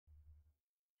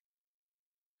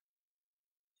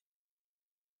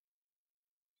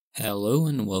Hello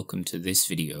and welcome to this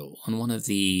video on one of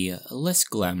the less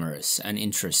glamorous and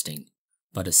interesting,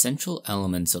 but essential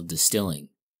elements of distilling,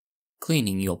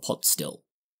 cleaning your pot still.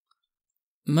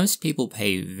 Most people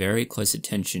pay very close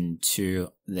attention to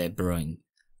their brewing.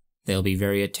 They'll be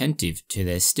very attentive to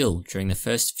their still during the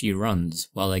first few runs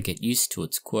while they get used to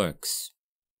its quirks.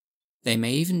 They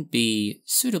may even be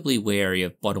suitably wary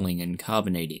of bottling and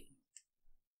carbonating.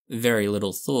 Very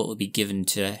little thought will be given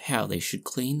to how they should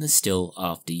clean the still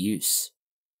after use.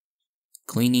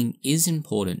 Cleaning is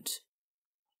important.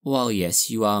 While yes,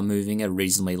 you are moving a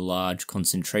reasonably large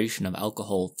concentration of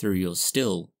alcohol through your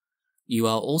still, you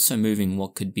are also moving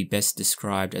what could be best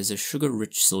described as a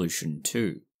sugar-rich solution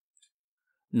too.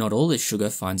 Not all this sugar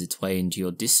finds its way into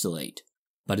your distillate,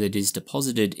 but it is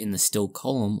deposited in the still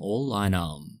column or line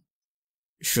arm.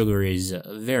 Sugar is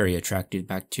a very attractive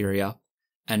bacteria,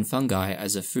 and fungi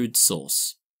as a food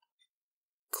source.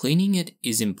 Cleaning it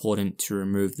is important to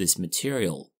remove this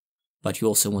material, but you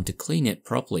also want to clean it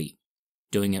properly.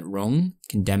 Doing it wrong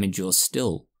can damage your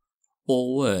still,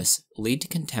 or worse, lead to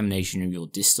contamination of your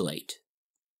distillate.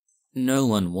 No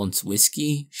one wants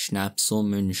whiskey, schnapps, or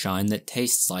moonshine that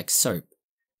tastes like soap,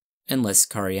 unless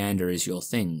coriander is your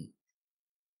thing.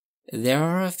 There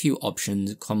are a few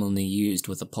options commonly used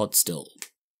with a pot still.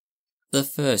 The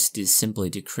first is simply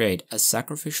to create a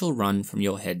sacrificial run from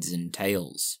your heads and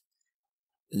tails.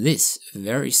 This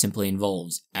very simply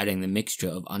involves adding the mixture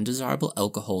of undesirable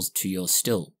alcohols to your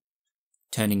still,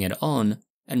 turning it on,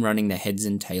 and running the heads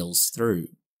and tails through.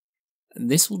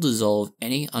 This will dissolve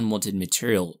any unwanted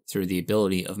material through the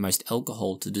ability of most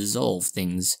alcohol to dissolve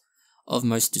things of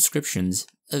most descriptions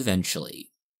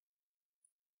eventually.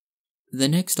 The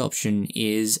next option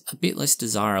is a bit less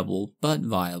desirable but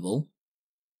viable.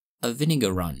 A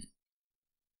vinegar run.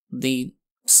 The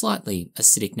slightly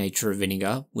acidic nature of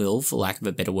vinegar will, for lack of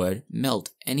a better word, melt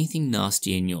anything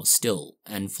nasty in your still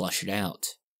and flush it out.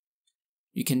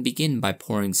 You can begin by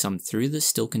pouring some through the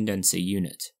still condenser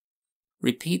unit.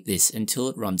 Repeat this until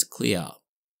it runs clear.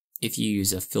 If you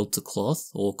use a filter cloth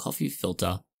or coffee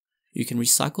filter, you can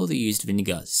recycle the used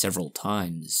vinegar several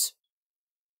times.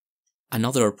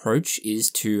 Another approach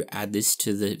is to add this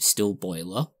to the still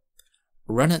boiler,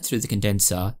 run it through the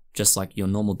condenser just like your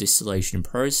normal distillation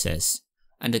process,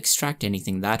 and extract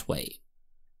anything that way.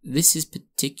 This is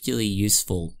particularly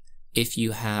useful if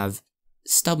you have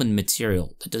stubborn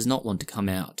material that does not want to come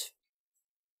out.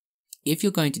 If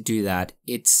you're going to do that,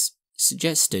 it's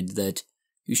suggested that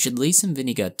you should leave some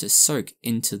vinegar to soak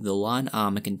into the line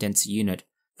arm and condenser unit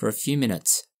for a few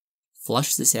minutes,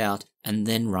 flush this out, and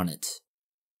then run it.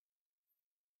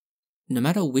 No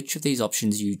matter which of these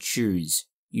options you choose,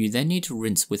 you then need to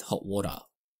rinse with hot water.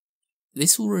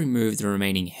 This will remove the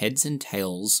remaining heads and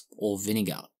tails or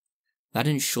vinegar. That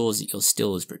ensures that your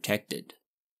still is protected.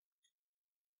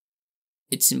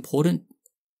 It's important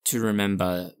to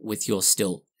remember with your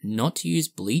still not to use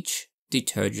bleach,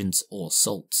 detergents, or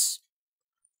salts.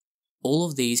 All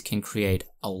of these can create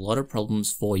a lot of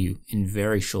problems for you in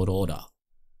very short order.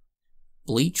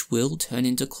 Bleach will turn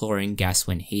into chlorine gas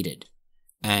when heated,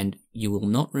 and you will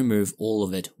not remove all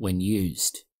of it when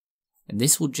used. And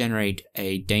this will generate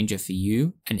a danger for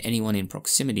you and anyone in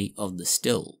proximity of the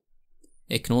still.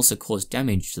 It can also cause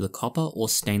damage to the copper or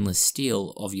stainless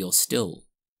steel of your still.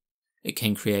 It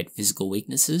can create physical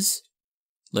weaknesses,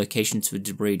 locations for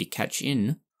debris to catch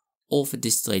in, or for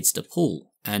distillates to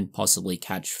pull and possibly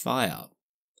catch fire.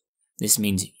 This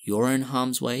means you're in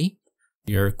harm's way,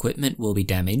 your equipment will be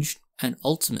damaged, and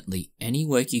ultimately any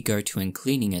work you go to in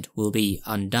cleaning it will be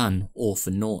undone or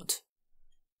for naught.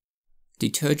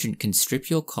 Detergent can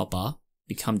strip your copper,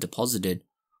 become deposited,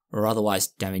 or otherwise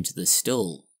damage the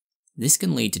still. This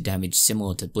can lead to damage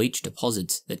similar to bleach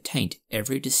deposits that taint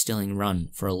every distilling run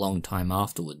for a long time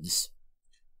afterwards.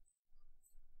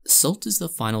 Salt is the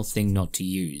final thing not to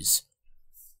use.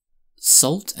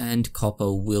 Salt and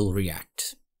copper will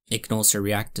react. It can also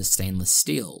react to stainless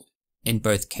steel. In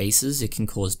both cases, it can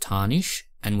cause tarnish,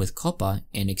 and with copper,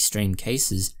 in extreme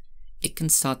cases, it can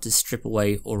start to strip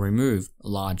away or remove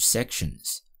large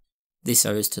sections. This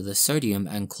owes to the sodium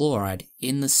and chloride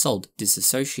in the salt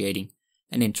dissociating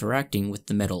and interacting with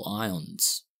the metal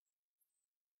ions.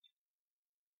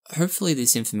 Hopefully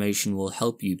this information will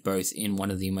help you both in one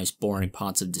of the most boring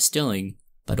parts of distilling,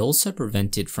 but also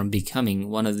prevent it from becoming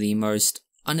one of the most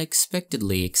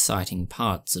unexpectedly exciting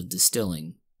parts of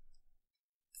distilling.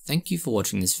 Thank you for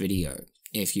watching this video.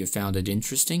 If you found it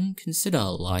interesting, consider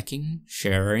liking,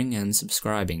 sharing, and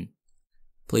subscribing.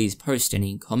 Please post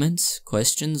any comments,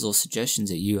 questions, or suggestions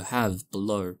that you have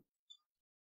below.